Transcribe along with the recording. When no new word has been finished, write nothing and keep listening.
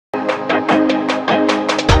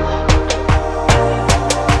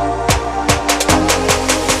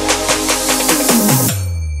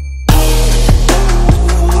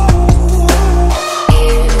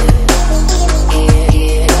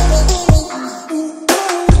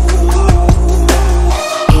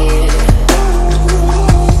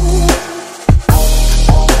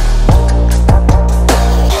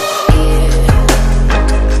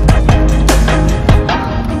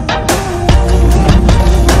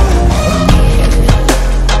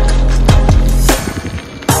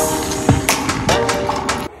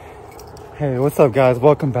What's up guys,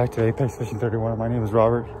 welcome back to Apex Fishing 31. My name is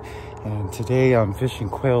Robert and today I'm fishing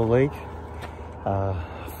Quail Lake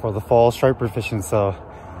for the fall striper fishing. So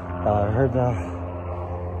I heard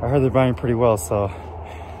they're biting pretty well, so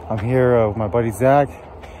I'm here with my buddy Zach.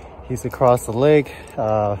 He's across the lake.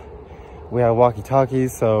 We have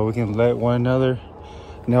walkie-talkies so we can let one another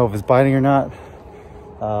know if it's biting or not.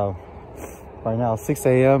 Right now it's 6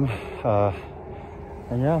 a.m.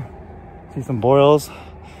 And yeah, see some boils.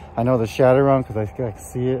 I know the shadow around because I can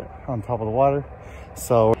see it on top of the water.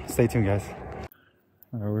 So stay tuned, guys.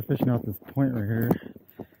 We're fishing out this point right here.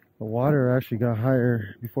 The water actually got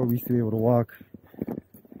higher before we used to be able to walk.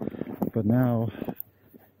 But now,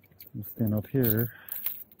 we'll stand up here.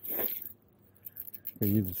 They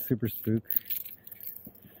use a super spook.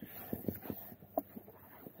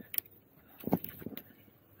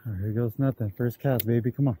 Here goes nothing. First cast,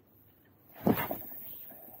 baby. Come on.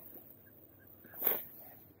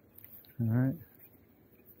 All right.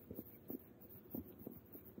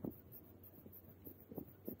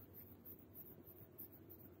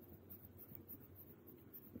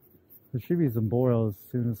 There should be some boils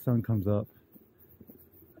as soon as the sun comes up.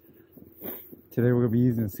 Today we're going to be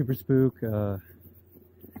using a super spook.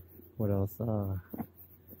 What else?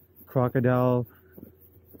 Crocodile.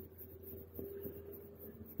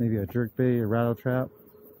 Maybe a jerkbait, a rattle trap.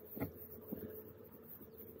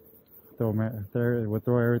 We'll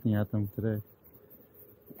throw everything at them today.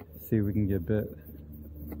 See if we can get bit.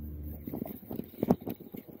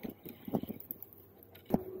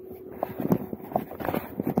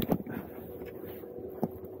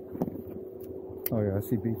 Oh yeah, I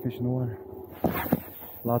see bait fish in the water.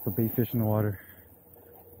 Lots of bait fish in the water.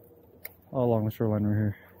 All along the shoreline right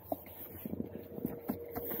here.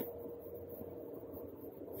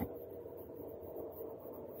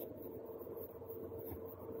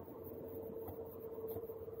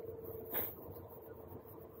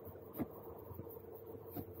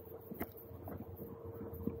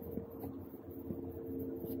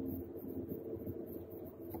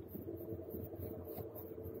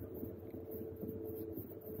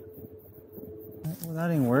 Well, that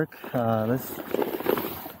didn't work. Let's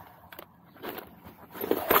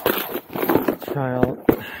try out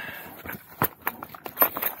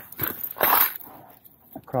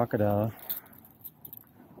a crocodile.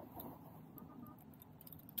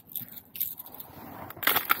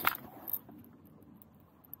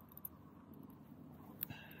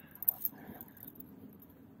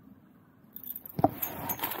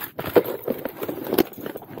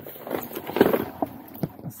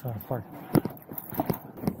 That's how far.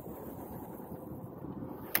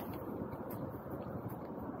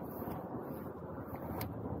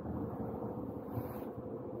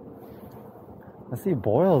 I see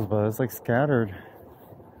boils, but it's like scattered.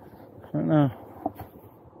 I don't know.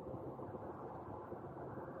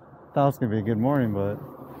 Thought it was gonna be a good morning, but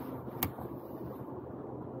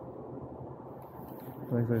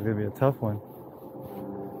looks like it's gonna be a tough one.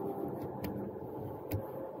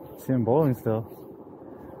 See them boiling still.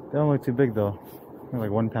 They don't look too big though. They're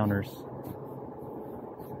like 1 pounders.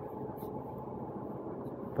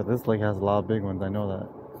 But this lake has a lot of big ones, I know that.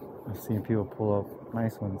 I've seen people pull up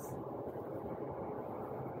nice ones.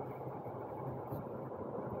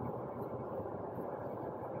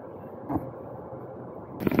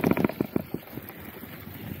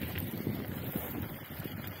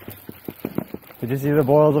 Did you see the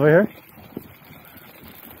boils over here?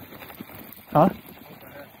 Huh?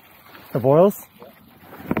 The boils?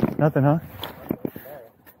 Nothing, huh?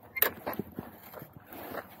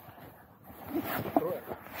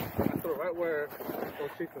 Throw it right where those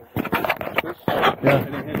chickens.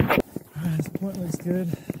 Yeah. This point looks good.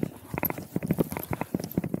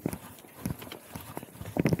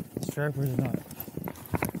 Striper is not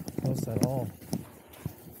close at all.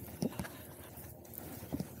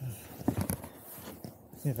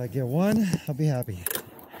 If I get one, I'll be happy.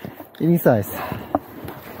 Any size.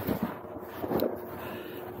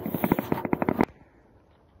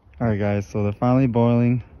 Alright guys, so they're finally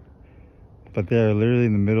boiling, but they're literally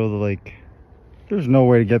in the middle of the lake. There's no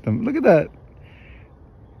way to get them. Look at that.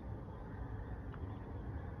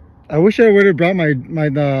 I wish I would have brought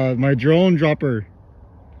my drone dropper.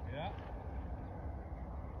 Yeah.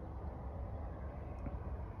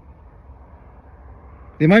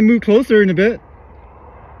 They might move closer in a bit.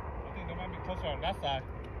 I think they might be closer on that side.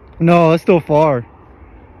 No, it's still far.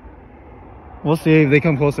 We'll see if they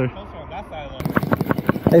come closer. Closer on that side though.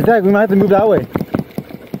 Hey Zach, we might have to move that way.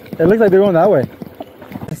 It looks like they're going that way.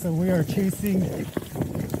 So we are chasing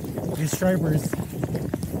these stripers.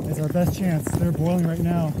 It's our best chance. They're boiling right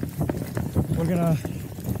now. We're gonna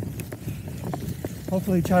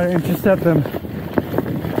hopefully try to intercept them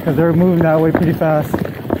because they're moving that way pretty fast.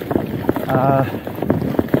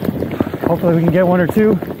 Hopefully we can get one or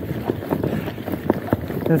two.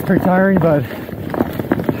 It's pretty tiring, but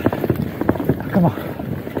come on.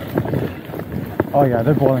 Oh yeah,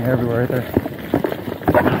 they're boiling everywhere right there.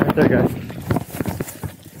 Right there, guys.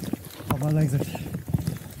 Oh, my legs are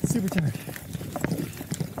super tired.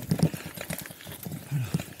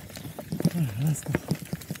 Let's go.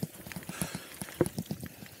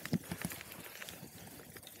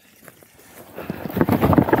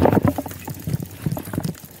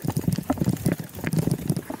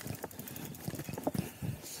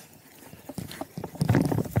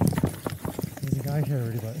 There's a guy here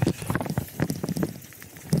already, but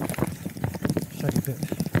check it.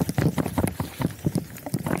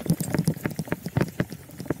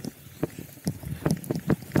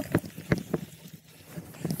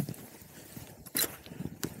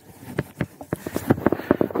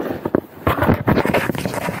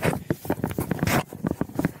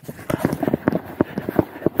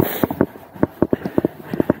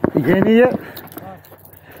 You getting it yet?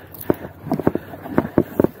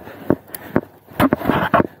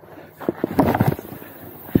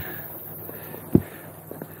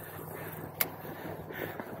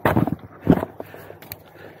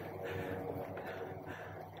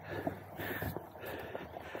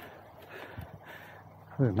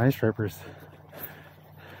 Look at nice stripers.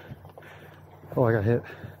 Oh, I got hit.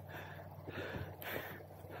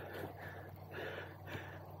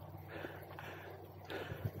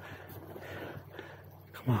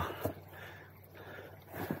 Come on.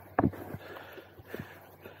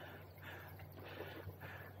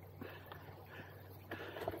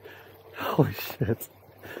 Holy shit.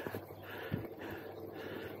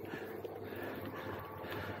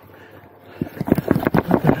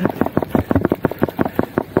 What the heck?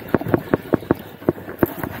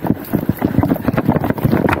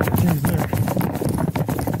 Change lure.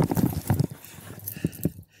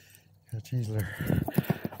 Gotta change lure.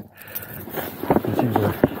 Gotta change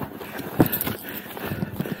lure.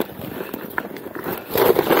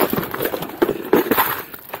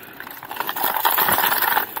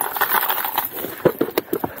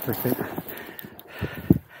 Perfect.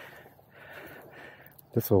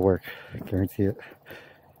 This will work, I guarantee it.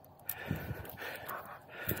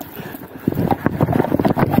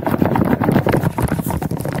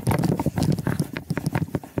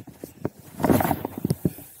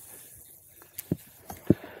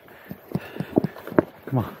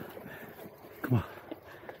 Come on. Come on.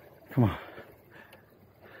 Come on.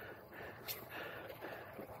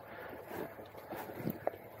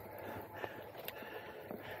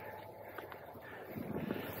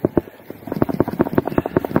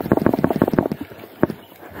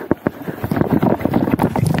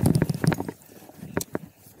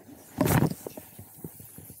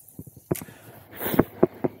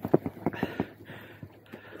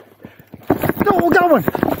 No, got one!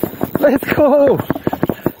 Let's go!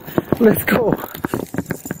 Let's go!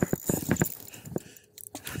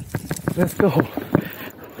 Let's go!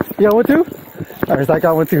 You got one too? Alright, I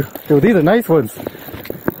got one too. Dude, these are nice ones.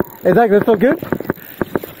 Hey Zach, that feel good?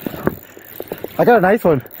 I got a nice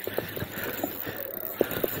one.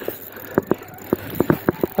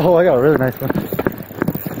 Oh, I got a really nice one.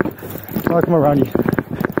 I'll come around you.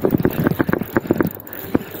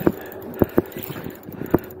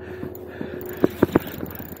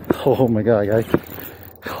 Oh my god, guys.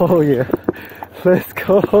 Oh yeah. Let's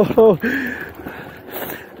go.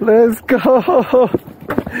 Let's go.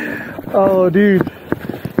 Oh, dude.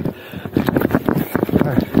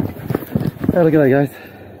 Alright. Hey, look at that, guys.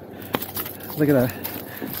 Look at that.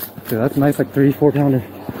 Dude, that's a nice, like 3-4 pounder.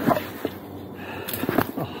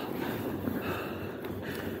 Oh.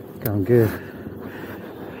 Got him good.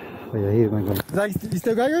 Oh yeah, he's going to go. Zach, you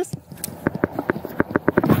still got yours?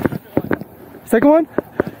 Second one?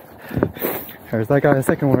 There's that guy, the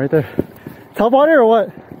second one right there. Top water or what?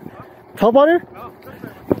 Top water? No,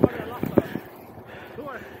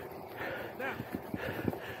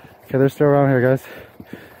 okay, they're still around here, guys.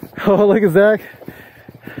 Oh, look at Zach.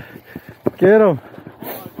 Get him.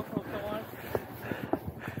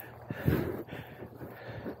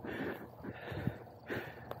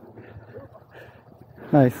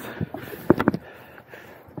 Nice.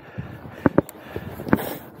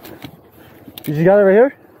 You got it right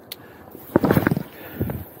here?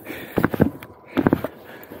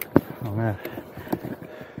 Oh man.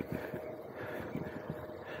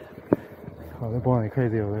 Oh, they're boiling like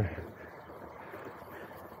crazy over there.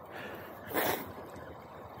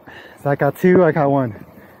 So I got two, I got one.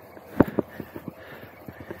 I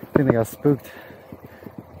think they got spooked.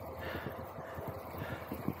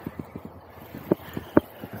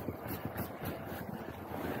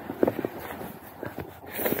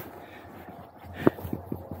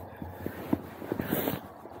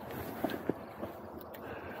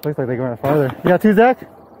 Looks like they're going farther. You got two, Zach?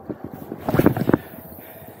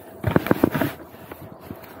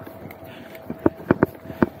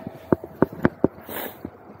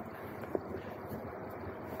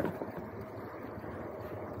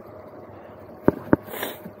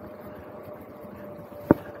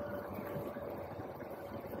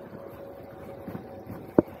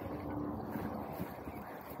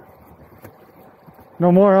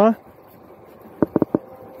 No more, huh?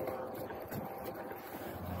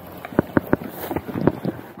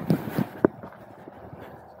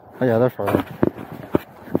 Oh yeah, they're far away.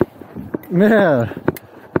 Man,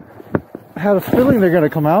 I had a feeling they're gonna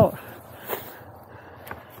come out.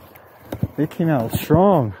 They came out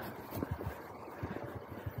strong.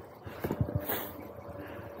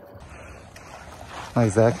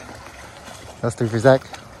 Nice, Zach. That's 3 for Zach.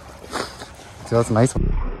 So that's a nice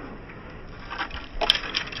one.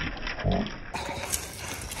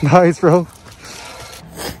 Nice, bro.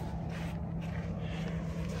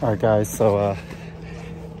 All right, guys. So I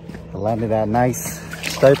landed that nice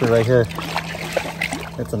striper right here.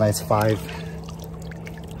 It's a nice 5,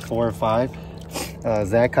 4 or 5.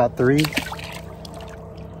 Zach caught 3.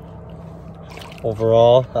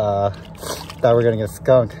 Overall, thought we were gonna get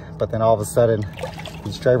skunked, but then all of a sudden,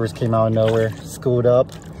 these stripers came out of nowhere, schooled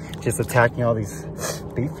up, just attacking all these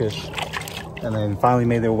bait fish, and then finally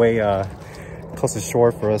made their way close to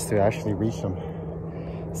shore for us to actually reach them.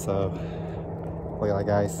 So look at that,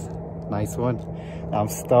 guys. Nice one. I'm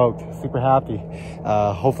stoked, super happy.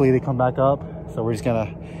 Hopefully they come back up. So we're just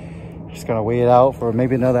gonna wait it out for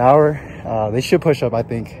maybe another hour. They should push up, I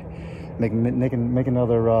think. Make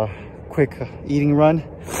another quick eating run,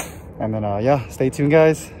 and then yeah, stay tuned,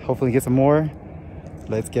 guys. Hopefully get some more.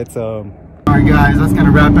 Let's get some. All right, guys, that's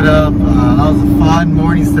gonna wrap it up. That was a fun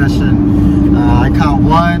morning session. I caught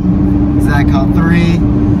 1, Zach caught 3.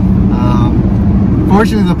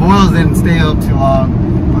 Fortunately, the boils didn't stay up too long,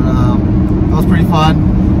 but it was pretty fun.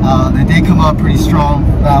 They did come up pretty strong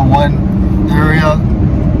that one area.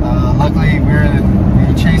 Luckily,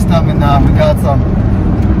 we chased them and we got them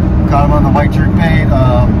on the white jerk bait.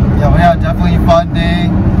 Yeah, but yeah, definitely a fun day,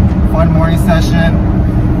 fun morning session.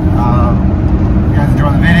 If you guys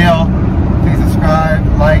enjoyed the video, please subscribe,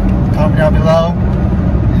 like, comment down below,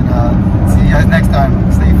 and see you guys next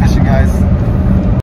time. Stay fishing, guys.